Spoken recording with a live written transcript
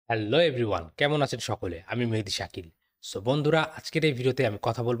Hello everyone, কেমন আছেন সকলে? আমি মেহেদীশাকিল। সো বন্ধুরা, আজকের এই ভিডিওতে আমি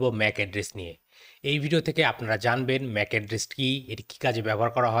কথা বলবো ম্যাক অ্যাড্রেস নিয়ে। এই ভিডিও থেকে আপনারা জানবেন ম্যাক অ্যাড্রেস কি, এটি কী কাজে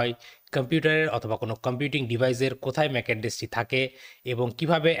ব্যবহার করা হয়, কম্পিউটারের অথবা কোনো কম্পিউটিং ডিভাইসের কোথায় ম্যাক অ্যাড্রেসটি থাকে এবং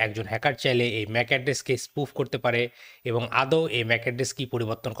কিভাবে একজন হ্যাকার চাইলে এই ম্যাক অ্যাড্রেসকে স্পুফ করতে পারে এবং আদৌ এই ম্যাক অ্যাড্রেস কি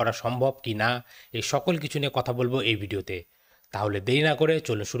পরিবর্তন করা সম্ভব কি না, এই সকল কিছু নিয়ে কথা বলবো এই ভিডিওতে। তাহলে দেরি না করে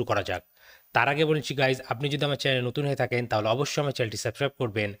চলুন শুরু করা যাক। তার আগে বলছি গাইজ, আপনি যদি আমার চ্যানেলে নতুন হয়ে থাকেন তাহলে অবশ্যই আমার চ্যানেলটি সাবস্ক্রাইব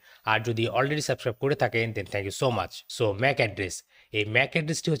করবেন, আর যদি অলরেডি সাবস্ক্রাইব করে থাকেন দেন thank you so much. So Mac address, এই ম্যাক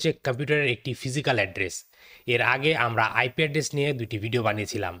অ্যাড্রেসটি হচ্ছে কম্পিউটারের একটি ফিজিক্যাল অ্যাড্রেস। এর আগে আমরা আইপি অ্যাড্রেস নিয়ে দুটি ভিডিও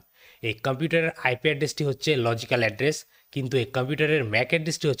বানিয়েছিলাম। এই কম্পিউটারের আইপি অ্যাড্রেসটি হচ্ছে লজিক্যাল অ্যাড্রেস, কিন্তু এই কম্পিউটারের ম্যাক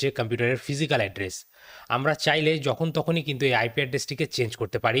অ্যাড্রেসটি হচ্ছে কম্পিউটারের ফিজিক্যাল অ্যাড্রেস। আমরা চাইলে যখন তখনই কিন্তু এই আইপি অ্যাড্রেসটিকে চেঞ্জ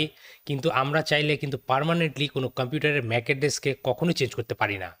করতে পারি, কিন্তু আমরা চাইলে কিন্তু পার্মানেন্টলি কোনো কম্পিউটারের ম্যাক অ্যাড্রেসকে কখনোই চেঞ্জ করতে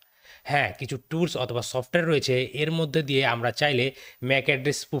পারি না। হ্যাঁ, কিছু টুলস অথবা সফটওয়্যার রয়েছে, এর মধ্যে দিয়ে আমরা চাইলে ম্যাক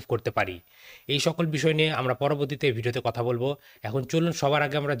অ্যাড্রেস প্রুফ করতে পারি। এই সকল বিষয় নিয়ে আমরা পরবর্তীতে ভিডিওতে কথা বলবো। এখন চলুন সবার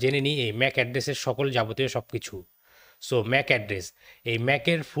আগে আমরা জেনে নিই এই ম্যাক অ্যাড্রেসের সকল যাবতীয় সব কিছু। সো ম্যাক অ্যাড্রেস, এই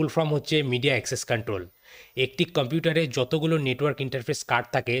ম্যাকের ফুল ফর্ম হচ্ছে মিডিয়া অ্যাক্সেস কন্ট্রোল। একটি কম্পিউটারে যতগুলো নেটওয়ার্ক ইন্টারফেস কার্ড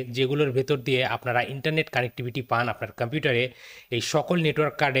থাকে, যেগুলোর ভেতর দিয়ে আপনারা ইন্টারনেট কানেক্টিভিটি পান আপনার কম্পিউটারে, এই সকল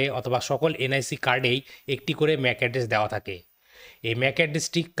নেটওয়ার্ক কার্ডে অথবা সকল এনআইসি কার্ডেই একটি করে ম্যাক অ্যাড্রেস দেওয়া থাকে। এই ম্যাক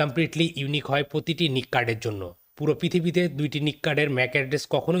অ্যাড্রেসটি কমপ্লিটলি ইউনিক হয় প্রতিটি নিক কার্ডের জন্য। পুরো পৃথিবীতে দুইটি নিক কার্ডের ম্যাক অ্যাড্রেস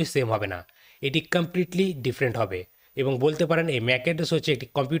কখনোই সেম হবে না, এটি কমপ্লিটলি ডিফারেন্ট হবে। এবং বলতে পারেন এই ম্যাক অ্যাড্রেস হচ্ছে একটি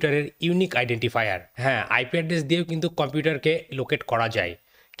কম্পিউটারের ইউনিক আইডেন্টিফায়ার। হ্যাঁ, আইপি অ্যাড্রেস দিয়েও কিন্তু কম্পিউটারকে লোকেট করা যায়,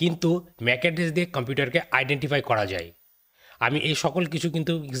 কিন্তু ম্যাক অ্যাড্রেস দিয়ে কম্পিউটারকে আইডেন্টিফাই করা যায়। আমি এই সকল কিছু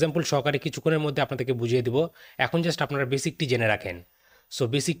কিন্তু এক্সাম্পল সহকারে কিছুক্ষণের মধ্যে আপনাদেরকে বুঝিয়ে দেবো। এখন জাস্ট আপনারা বেসিকটি জেনে রাখেন। সো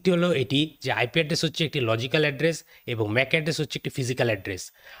বেসিকটি হলো এটি যে আইপি অ্যাড্রেস হচ্ছে একটি লজিক্যাল অ্যাড্রেস এবং ম্যাক অ্যাড্রেস হচ্ছে একটি ফিজিক্যাল অ্যাড্রেস।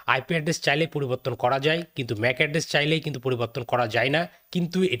 আইপি অ্যাড্রেস চাইলে পরিবর্তন করা যায়, কিন্তু ম্যাক অ্যাড্রেস চাইলেই কিন্তু পরিবর্তন করা যায় না,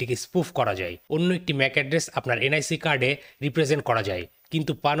 কিন্তু এটিকে স্পুফ করা যায়। অন্য একটি ম্যাক অ্যাড্রেস আপনার এনআইসি কার্ডে রিপ্রেজেন্ট করা যায়,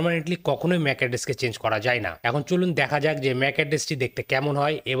 কিন্তু পার্মানেন্টলি কখনোই ম্যাক অ্যাড্রেসকে চেঞ্জ করা যায় না। এখন চলুন দেখা যাক যে ম্যাক অ্যাড্রেসটি দেখতে কেমন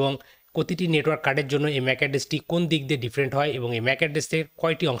হয় এবং প্রতিটি নেটওয়ার্ক কার্ডের জন্য এই ম্যাক অ্যাড্রেসটি কোন দিক দিয়ে ডিফারেন্ট হয় এবং এই ম্যাক অ্যাড্রেসের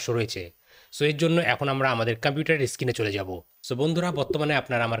কয়টি অংশ রয়েছে। সো এর জন্য এখন আমরা আমাদের কম্পিউটারের স্ক্রিনে চলে যাব। সো বন্ধুরা, বর্তমানে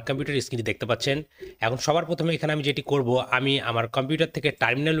আপনারা আমার কম্পিউটার স্ক্রিনে দেখতে পাচ্ছেন। এখন সবার প্রথমে এখানে আমি যেটি করব, আমি আমার কম্পিউটার থেকে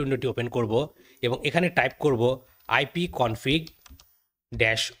টার্মিনাল উইন্ডোটি ওপেন করব এবং এখানে টাইপ করব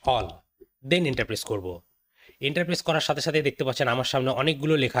ipconfig-all, দেন এন্টার প্রেস করব। এন্টার প্রেস করার সাথে সাথে দেখতে পাচ্ছেন আমার সামনে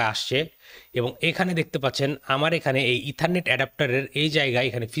অনেকগুলো লেখা আসছে এবং এখানে দেখতে পাচ্ছেন আমার এখানে এই ইথারনেট অ্যাডাপ্টারের এই জায়গায়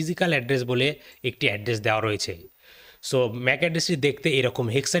এখানে ফিজিক্যাল অ্যাড্রেস বলে একটি অ্যাড্রেস দেওয়া রয়েছে। সো ম্যাক অ্যাড্রেসটি দেখতে এরকম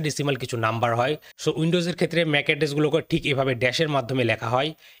হেক্সাডেসিমাল কিছু নাম্বার হয়। সো উইন্ডোজের ক্ষেত্রে ম্যাক অ্যাড্রেসগুলোকে ঠিক এভাবে ড্যাশের মাধ্যমে লেখা হয়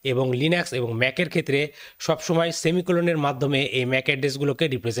এবং লিনাক্স এবং ম্যাকের ক্ষেত্রে সবসময় সেমিকোলনের মাধ্যমে এই ম্যাক অ্যাড্রেসগুলোকে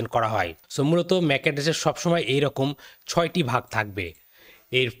রিপ্রেজেন্ট করা হয়। সো মূলত ম্যাক অ্যাড্রেসের সবসময় এইরকম 6টি ভাগ থাকবে।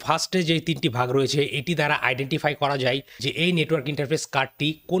 এর ফার্স্টে যেই 3টি ভাগ রয়েছে এটি দ্বারা আইডেন্টিফাই করা যায় যে এই নেটওয়ার্ক ইন্টারফেস কার্ডটি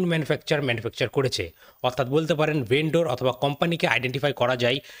কোন ম্যানুফ্যাকচার করেছে, অর্থাৎ বলতে পারেন ভেন্ডর অথবা কোম্পানিকে আইডেন্টিফাই করা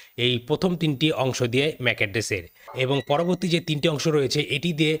যায় এই প্রথম 3টি অংশ দিয়ে ম্যাক অ্যাড্রেসের। এবং পরবর্তী যে 3টি অংশ রয়েছে এটি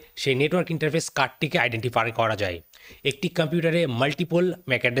দিয়ে সেই নেটওয়ার্ক ইন্টারফেস কার্ডটিকে আইডেন্টিফাই করা যায়। একটি কম্পিউটারে মাল্টিপল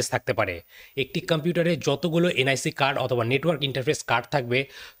ম্যাক অ্যাড্রেস থাকতে পারে। একটি কম্পিউটারে যতগুলো এনআইসি কার্ড অথবা নেটওয়ার্ক ইন্টারফেস কার্ড থাকবে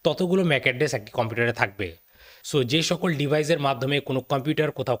ততগুলো ম্যাক অ্যাড্রেস একটি কম্পিউটারে থাকবে। সো যে সকল ডিভাইসের মাধ্যমে কোনো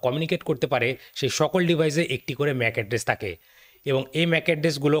কম্পিউটার কোথাও কমিউনিকেট করতে পারে সেই সকল ডিভাইসে একটি করে ম্যাক অ্যাড্রেস থাকে এবং এই ম্যাক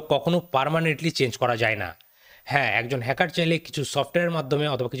অ্যাড্রেসগুলো কখনো পার্মানেন্টলি চেঞ্জ করা যায় না। হ্যাঁ, একজন হ্যাকার চাইলে কিছু সফটওয়্যারের মাধ্যমে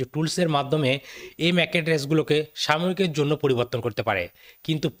অথবা কিছু টুলসের মাধ্যমে এই ম্যাক অ্যাড্রেসগুলোকে সাময়িকের জন্য পরিবর্তন করতে পারে,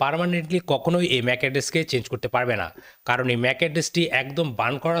 কিন্তু পার্মানেন্টলি কখনোই এই ম্যাক অ্যাড্রেসকে চেঞ্জ করতে পারবে না, কারণ এই ম্যাক অ্যাড্রেসটি একদম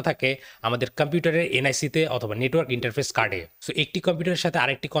বার্ন করা থাকে আমাদের কম্পিউটারের এনআইসিতে অথবা নেটওয়ার্ক ইন্টারফেস কার্ডে। সো একটি কম্পিউটারের সাথে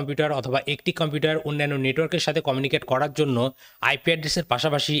আরেকটি কম্পিউটার অথবা একটি কম্পিউটার অন্যান্য নেটওয়ার্কের সাথে কমিউনিকেট করার জন্য আইপি অ্যাড্রেসের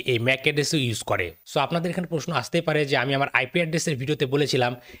পাশাপাশি এই ম্যাক অ্যাড্রেসও ইউজ করে। সো আপনাদের এখানে প্রশ্ন আসতেই পারে যে আমি আমার আইপি অ্যাড্রেসের ভিডিওতে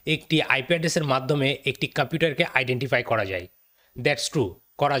বলেছিলাম একটি আইপি অ্যাড্রেসের মাধ্যমে একটি কম্পিউটারকে আইডেন্টিফাই করা যায়। দ্যাটস ট্রু,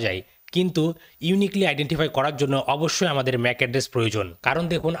 করা যায়, কিন্তু ইউনিকলি আইডেন্টিফাই করার জন্য অবশ্যই আমাদের ম্যাক অ্যাড্রেস প্রয়োজন। কারণ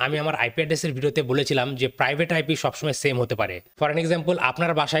দেখুন, আমি আমার আইপি অ্যাড্রেসের ভিডিওতে বলেছিলাম যে প্রাইভেট আইপি সবসময় সেম হতে পারে। ফর অ্যান এক্সাম্পল,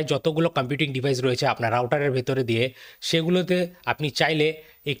 আপনার বাসায় যতগুলো কম্পিউটিং ডিভাইস রয়েছে আপনার রাউটারের ভেতরে দিয়ে, সেগুলোতে আপনি চাইলে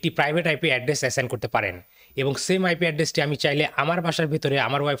একটি প্রাইভেট আইপি অ্যাড্রেস অ্যাসাইন করতে পারেন এবং সেম আইপি অ্যাড্রেসটি আমি চাইলে আমার বাসার ভিতরে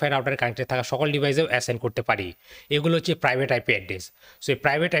আমার ওয়াইফাই রাউটারে কানেক্টেড থাকা সকল ডিভাইসেও অ্যাসাইন করতে পারি। এগুলো হচ্ছে প্রাইভেট আইপি অ্যাড্রেস। সো এই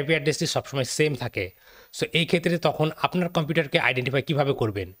প্রাইভেট আইপি অ্যাড্রেসটি সবসময় সেম থাকে। সো এই ক্ষেত্রে তখন আপনার কম্পিউটারকে আইডেন্টিফাই কিভাবে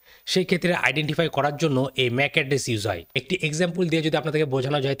করবেন, সেই ক্ষেত্রে আইডেন্টিফাই করার জন্য এই ম্যাক অ্যাড্রেস ইউজ হয়। একটি এক্সাম্পল দিয়ে যদি আপনাদেরকে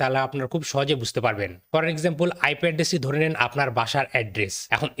বোঝানো যায় তাহলে আপনারা খুব সহজে বুঝতে পারবেন। ফর এক্সাম্পল, আইপি অ্যাড্রেসটি ধরে নেন আপনার বাসার অ্যাড্রেস।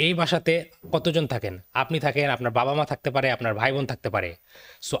 এখন এই বাসাতে কতজন থাকেন? আপনি থাকেন, আপনার বাবা মা থাকতে পারে, আপনার ভাই বোন থাকতে পারে।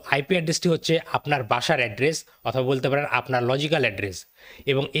 সো আইপি অ্যাড্রেসটি হচ্ছে আপনার বাসার অ্যাড্রেস অথবা বলতে পারেন আপনার লজিক্যাল অ্যাড্রেস,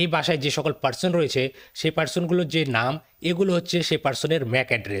 এবং এই বাসায় যে সকল পার্সন রয়েছে সেই পার্সনগুলোর যে নাম, এগুলো হচ্ছে সেই পার্সনের ম্যাক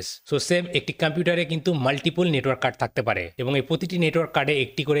অ্যাড্রেস। সো সেম একটি কম্পিউটারে কিন্তু মাল্টিপল নেটওয়ার্ক কার্ড থাকতে পারে এবং এই প্রতিটি নেটওয়ার্ক কার্ডে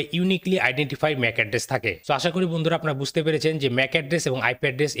একটি করে ইউনিকলি আইডেন্টিফাই ম্যাক অ্যাড্রেস থাকে। সো আশা করি বন্ধুরা আপনারা বুঝতে পেরেছেন যে ম্যাক অ্যাড্রেস এবং আইপি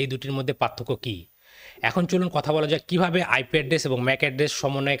অ্যাড্রেস এই দুটির মধ্যে পার্থক্য কী। এখন চলুন কথা বলা যাক কিভাবে আইপি অ্যাড্রেস এবং ম্যাক অ্যাড্রেস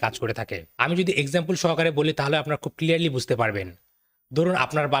সমন্বয়ে কাজ করে থাকে। আমি যদি এক্সাম্পল সহকারে বলি তাহলে আপনারা খুব ক্লিয়ারলি বুঝতে পারবেন। ধরুন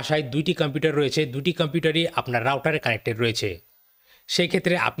আপনার বাসায় দুইটি কম্পিউটার রয়েছে, দুটি কম্পিউটারই আপনার রাউটারে কানেক্টেড রয়েছে। সেই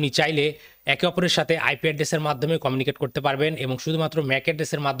ক্ষেত্রে আপনি চাইলে একে অপরের সাথে আইপি অ্যাড্রেসের মাধ্যমে কমিউনিকেট করতে পারবেন এবং শুধুমাত্র ম্যাক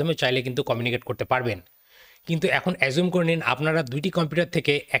অ্যাড্রেসের মাধ্যমে চাইলে কিন্তু কমিউনিকেট করতে পারবেন। কিন্তু এখন অ্যাজুম করে নিন আপনারা দুইটি কম্পিউটার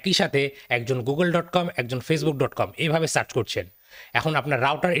থেকে একই সাথে একজন google.com, একজন facebook.com এইভাবে সার্চ করছেন। এখন আপনার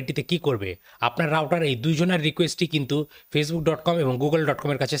রাউটার এটিতে কি করবে? আপনার রাউটার এই দুইজনের রিকোয়েস্টই কিন্তু facebook.com এবং google.com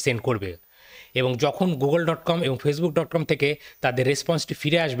এর কাছে সেন্ড করবে, এবং যখন google.com এবং facebook.com থেকে তাদের রেসপন্সটি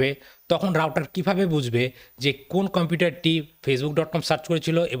ফিরে আসবে তখন রাউটার কিভাবে বুঝবে যে কোন কম্পিউটারটি facebook.com সার্চ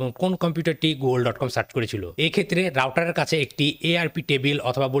করেছিল এবং কোন কম্পিউটারটি google.com সার্চ করেছিল? এই ক্ষেত্রে রাউটারের কাছে একটি এআরপি টেবিল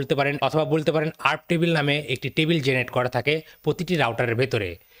অথবা বলতে পারেন আর্প টেবিল নামে একটি টেবিল জেনারেট করা থাকে প্রতিটি রাউটারের ভেতরে,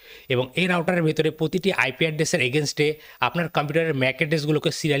 এবং এই রাউটারের ভেতরে প্রতিটি আইপি অ্যাড্রেসের এগেনস্টে আপনার কম্পিউটারের ম্যাক অ্যাড্রেসগুলোকে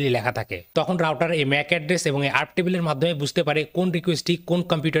সিরিয়ালি লেখা থাকে। তখন রাউটার এই ম্যাক অ্যাড্রেস এবং এই আর্প টেবিলের মাধ্যমে বুঝতে পারে কোন রিকোয়েস্টটি কোন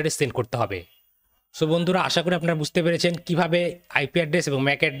কম্পিউটারে সেন্ড করতে হবে। সো বন্ধুরা আশা করি আপনারা বুঝতে পেরেছেন কিভাবে আইপি অ্যাড্রেস এবং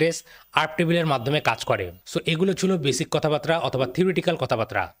ম্যাক অ্যাড্রেস আর্প টেবিলের মাধ্যমে কাজ করে। সো এগুলো ছিল বেসিক কথাবার্তা অথবা থিওরিটিক্যাল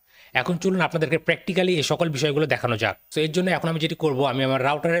কথাবার্তা। এখন চলুন আপনাদেরকে প্র্যাকটিক্যালি এই সকল বিষয়গুলো দেখানো যাক। সো এর জন্য এখন আমি যেটি করব, আমি আমার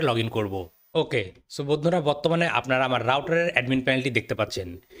রাউটারে লগ ইন করবো। ওকে, সো বন্ধুরা বর্তমানে আপনারা আমার রাউটারের অ্যাডমিন প্যানেলটি দেখতে পাচ্ছেন।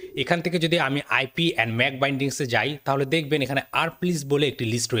 এখান থেকে যদি আমি আইপি অ্যান্ড ম্যাক বাইন্ডিংসে যাই তাহলে দেখবেন এখানে আর্প লিস্ট বলে একটি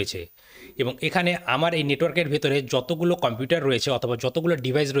লিস্ট রয়েছে, এবং এখানে আমার এই নেটওয়ার্কের ভেতরে যতগুলো কম্পিউটার রয়েছে অথবা যতগুলো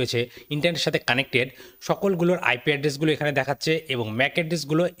ডিভাইস রয়েছে ইন্টারনেটের সাথে কানেক্টেড সকলগুলোর আইপি অ্যাড্রেসগুলো এখানে দেখাচ্ছে এবং ম্যাক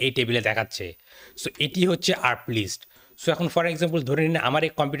অ্যাড্রেসগুলো এই টেবিলে দেখাচ্ছে। সো এটি হচ্ছে আর্প লিস্ট। সো এখন ফর এক্সাম্পল ধরে নিন আমার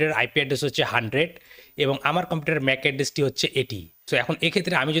এই কম্পিউটারের আইপি অ্যাড্রেস হচ্ছে 100 এবং আমার কম্পিউটারের ম্যাক অ্যাড্রেসটি হচ্ছে 80। সো এখন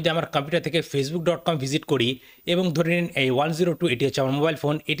এক্ষেত্রে আমি যদি আমার কম্পিউটার থেকে facebook.com ভিজিট করি এবং ধরে নিন এই 102 এটি হচ্ছে আমার মোবাইল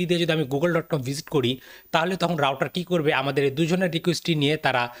ফোন, এটি দিয়ে যদি আমি google.com ভিজিট করি তাহলে তখন রাউটার কী করবে? আমাদের এই দুজনের রিকোয়েস্টটি নিয়ে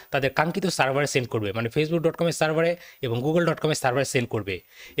তারা তাদের কাঙ্ক্ষিত সার্ভারে সেন্ড করবে, মানে facebook.com এর সার্ভারে এবং google.com এর সার্ভারে সেন্ড করবে,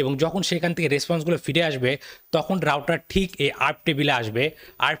 এবং যখন সেখান থেকে রেসপন্সগুলো ফিরে আসবে তখন রাউটার ঠিক এই আর্প টেবিলে আসবে।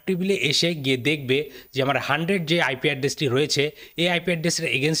 আর্প টেবিলে এসে গিয়ে দেখবে যে আমার 100 যে আইপি অ্যাড্রেসটি রয়েছে এই আইপি অ্যাড্রেসের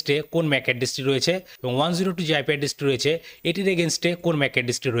এগেনস্টে কোন ম্যাক অ্যাড্রেসটি রয়েছে এবং 102 যে আইপি অ্যাড্রেসটি রয়েছে এটির এগেনস্টে কোন ম্যাক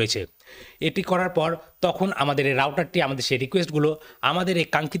অ্যাড্রেসটি রয়েছে। এটি করার পর তখন আমাদের এই রাউটারটি আমাদের সেই রিকোয়েস্টগুলো আমাদের এই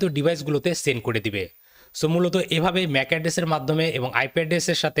কাঙ্ক্ষিত ডিভাইসগুলোতে সেন্ড করে দিবে। সো মূলত এভাবে ম্যাক অ্যাড্রেসের মাধ্যমে এবং আইপি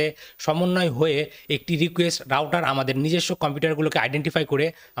অ্যাড্রেসের সাথে সমন্বয় হয়ে একটি রিকোয়েস্ট রাউটার আমাদের নিজস্ব কম্পিউটারগুলোকে আইডেন্টিফাই করে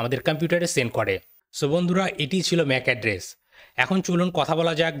আমাদের কম্পিউটারে সেন্ড করে। সো বন্ধুরা এটি ছিল ম্যাক অ্যাড্রেস। এখন চলুন কথা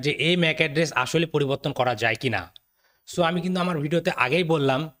বলা যাক যে এই ম্যাক অ্যাড্রেস আসলে পরিবর্তন করা যায় কি না। সো আমি কিন্তু আমার ভিডিওতে আগেই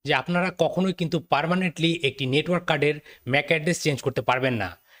বললাম যে আপনারা কখনোই কিন্তু পার্মানেন্টলি একটি নেটওয়ার্ক কার্ডের ম্যাক অ্যাড্রেস চেঞ্জ করতে পারবেন না,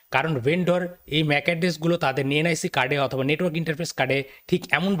 কারণ ভেন্ডর এই ম্যাক অ্যাড্রেসগুলো তাদের এনআইসি কার্ডে অথবা নেটওয়ার্ক ইন্টারফেস কার্ডে ঠিক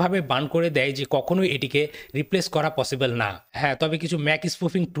এমনভাবে বান করে দেয় যে কখনোই এটিকে রিপ্লেস করা পসিবল না। হ্যাঁ, তবে কিছু ম্যাক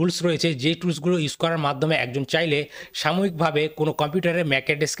স্পুফিং টুলস রয়েছে যে টুলসগুলো ইউজ করার মাধ্যমে একজন চাইলে সাময়িকভাবে কোনো কম্পিউটারের ম্যাক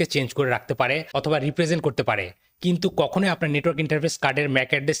অ্যাড্রেসকে চেঞ্জ করে রাখতে পারে অথবা রিপ্রেজেন্ট করতে পারে, কিন্তু কখনোই আপনার নেটওয়ার্ক ইন্টারফেস কার্ডের ম্যাক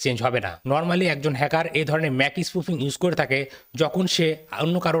অ্যাড্রেস চেঞ্জ হবে না। নর্মালি একজন হ্যাকার এই ধরনের ম্যাক স্পুফিং ইউজ করে থাকে যখন সে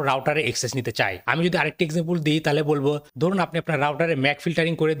অন্য কারো রাউটারে অ্যাক্সেস নিতে চায়। আমি যদি আরেকটি এক্সাম্পল দিই তাহলে বলবো, ধরুন আপনি আপনার রাউটারে ম্যাক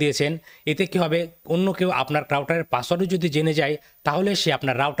ফিল্টারিং করে দিয়েছেন, এতে কি হবে? অন্য কেউ আপনার রাউটারের পাসওয়ার্ডও যদি জেনে যায় তাহলে সে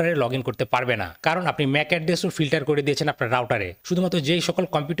আপনার রাউটারে লগ ইন করতে পারবে না, কারণ আপনি ম্যাক অ্যাড্রেসও ফিল্টার করে দিয়েছেন আপনার রাউটারে। শুধুমাত্র যেই সকল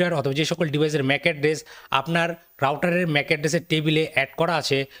কম্পিউটার অথবা যে সকল ডিভাইসের ম্যাক অ্যাড্রেস আপনার রাউটারের ম্যাক অ্যাড্রেসের টেবিলে অ্যাড করা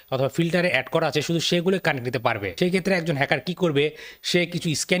আছে অথবা ফিল্টারে অ্যাড করা আছে শুধু সেগুলো কানেক্ট নিতে পারবে। সেই ক্ষেত্রে একজন হ্যাকার কি করবে? সে কিছু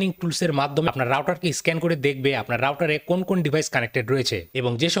স্ক্যানিং টুলসের মাধ্যমে আপনার রাউটারকে স্ক্যান করে দেখবে আপনার রাউটারে কোন কোন ডিভাইস কানেক্টেড রয়েছে,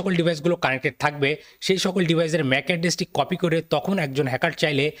 এবং যে সকল ডিভাইসগুলো কানেক্টেড থাকবে সেই সকল ডিভাইসের ম্যাক অ্যাড্রেসটি কপি করে তখন একজন হ্যাকার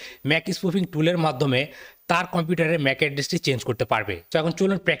চাইলে ম্যাক স্পুফিং টুলের মাধ্যমে তার কম্পিউটারের ম্যাক অ্যাড্রেসটি চেঞ্জ করতে পারবে। তো এখন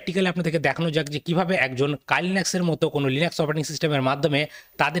চলুন প্র্যাকটিক্যালি আপনাদেরকে দেখানো যাক যে কিভাবে একজন কাইলিনাক্সের মতো কোনো লিনাক্স অপারেটিং সিস্টেমের মাধ্যমে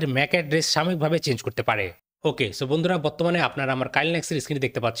তাদের ম্যাক অ্যাড্রেস সাময়িকভাবে চেঞ্জ করতে পারে। ওকে, সো বন্ধুরা বর্তমানে আপনারা আমার কাইলিনাক্সের স্ক্রিনে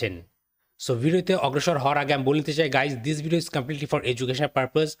দেখতে পাচ্ছেন। সো ভিডিওতে অগ্রসর হওয়ার আগে আমি বলতে চাই guys, this video is completely for educational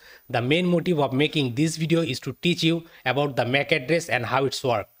purpose. The main motive of making this video is to teach you about the Mac address and how it's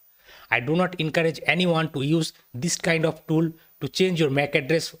work. I do not encourage anyone to use this kind of tool to change your Mac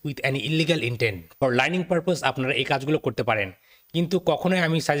address with an illegal intent. For learning purpose আপনারা এই কাজগুলো করতে পারেন, কিন্তু কখনোই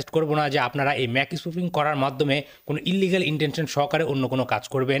আমি suggest করবো না যে আপনারা এই ম্যাক স্পুফিং করার মাধ্যমে কোনো ইলিগাল ইন্টেনশন সহকারে অন্য কোনো কাজ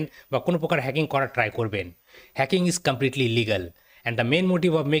করবেন বা কোনো প্রকার হ্যাকিং করার ট্রাই করবেন। Hacking is completely illegal and the main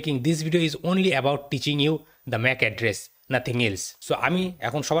motive of making this video is only about teaching you the Mac address, nothing else. So আমি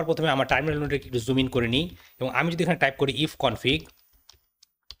এখন সবার প্রথমে আমার টার্মিনাল নোটটাকে একটু জুম ইন করে নিই এবং আমি যদি এখানে টাইপ করি ইফ কনফিগ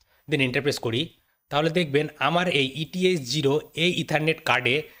দেন ইন্টারপ্রেস করি, তাহলে দেখবেন আমার এই ETH0 এই ইথারনেট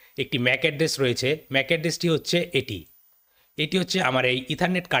কার্ডে একটি ম্যাক অ্যাড্রেস রয়েছে। ম্যাক অ্যাড্রেসটি হচ্ছে এটি হচ্ছে আমার এই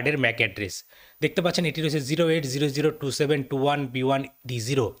ইথারনেট কার্ডের ম্যাক অ্যাড্রেস। দেখতে পাচ্ছেন এটি রয়েছে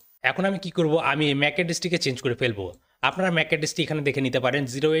 08002721B1D0। এখন আমি কি করব, আমি এই ম্যাক অ্যাড্রেসটিকে চেঞ্জ করে ফেলবো। আপনারা ম্যাক অ্যাড্রেসটি এখানে দেখে নিতে পারেন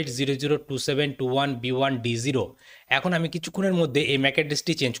 08002721B1D0। এখন আমি কিছুক্ষণের মধ্যে এই ম্যাক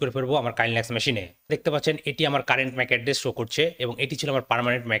অ্যাড্রেসটি চেঞ্জ করে ফেলবো আমার কাইনল্যাক্স মেশিনে। দেখতে পাচ্ছেন এটি আমার কারেন্ট ম্যাক অ্যাড্রেস শো করছে এবং এটি ছিল আমার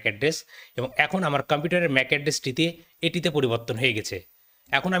পার্মানেন্ট ম্যাক অ্যাড্রেস এবং এখন আমার কম্পিউটারের ম্যাক অ্যাড্রেসটিতে এটিতে পরিবর্তন হয়ে গেছে।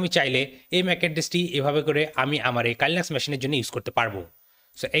 এখন আমি চাইলে এই ম্যাক অ্যাড্রেসটি এভাবে করে আমি আমার এই কাইনল্যাক্স মেশিনের জন্য ইউজ করতে পারবো।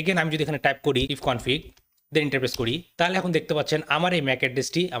 সো এগেন আমি যদি এখানে টাইপ করি ইফ কনফিগ দেন ইন্টারপ্রেস করি, তাহলে এখন দেখতে পাচ্ছেন আমার এই ম্যাক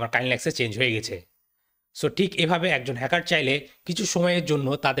অ্যাড্রেসটি আমার কাইনল্যাক্সে চেঞ্জ হয়ে গেছে। সো ঠিক এভাবে একজন হ্যাকার চাইলে কিছু সময়ের জন্য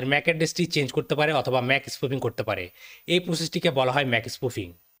তাদের ম্যাক অ্যাড্রেসটি চেঞ্জ করতে পারে অথবা ম্যাক স্পুফিং করতে পারে। এই প্রসেসটিকে বলা হয় ম্যাক স্পুফিং।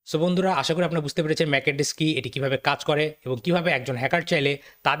 সো বন্ধুরা, আশা করি আপনারা বুঝতে পেরেছেন ম্যাক অ্যাড্রেস কি, এটি কীভাবে কাজ করে এবং কীভাবে একজন হ্যাকার চাইলে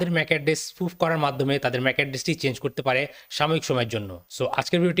তাদের ম্যাক অ্যাড্রেস স্পুফ করার মাধ্যমে তাদের ম্যাক অ্যাড্রেসটি চেঞ্জ করতে পারে সাময়িক সময়ের জন্য। সো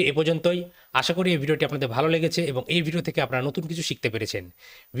আজকের ভিডিওটি এ পর্যন্তই। আশা করি এই ভিডিওটি আপনাদের ভালো লেগেছে এবং এই ভিডিও থেকে আপনারা নতুন কিছু শিখতে পেরেছেন।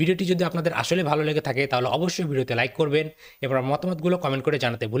 ভিডিওটি যদি আপনাদের আসলে ভালো লেগে থাকে তাহলে অবশ্যই ভিডিওতে লাইক করবেন এবং মতামতগুলো কমেন্ট করে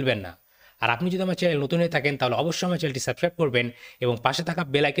জানাতে ভুলবেন না। আর আপনি যদি আমার চ্যানেল নতুন হয়ে থাকেন তাহলে অবশ্যই আমার চ্যানেলটি সাবস্ক্রাইব করবেন এবং পাশে থাকা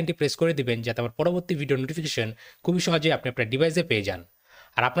বেল আইকনটি প্রেস করে দিবেন যাতে আমার পরবর্তী ভিডিও নোটিফিকেশন খুবই সহজে আপনি আপনার ডিভাইসে পেয়ে যান।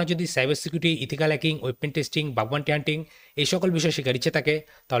 আর আপনার যদি cyber security, ethical hacking, web pen testing, bug bounty হান্টিং এই সকল বিষয় শেখার ইচ্ছে থাকে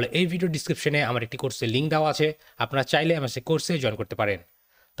তাহলে এই ভিডিও ডিসক্রিপশনে আমার একটি কোর্সের লিঙ্ক দেওয়া আছে, আপনারা চাইলে আমার সেই কোর্সে জয়েন করতে পারেন।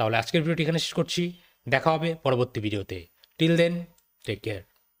 তাহলে আজকের ভিডিওটি এখানে শেষ করছি, দেখা হবে পরবর্তী ভিডিওতে। Till then, take care.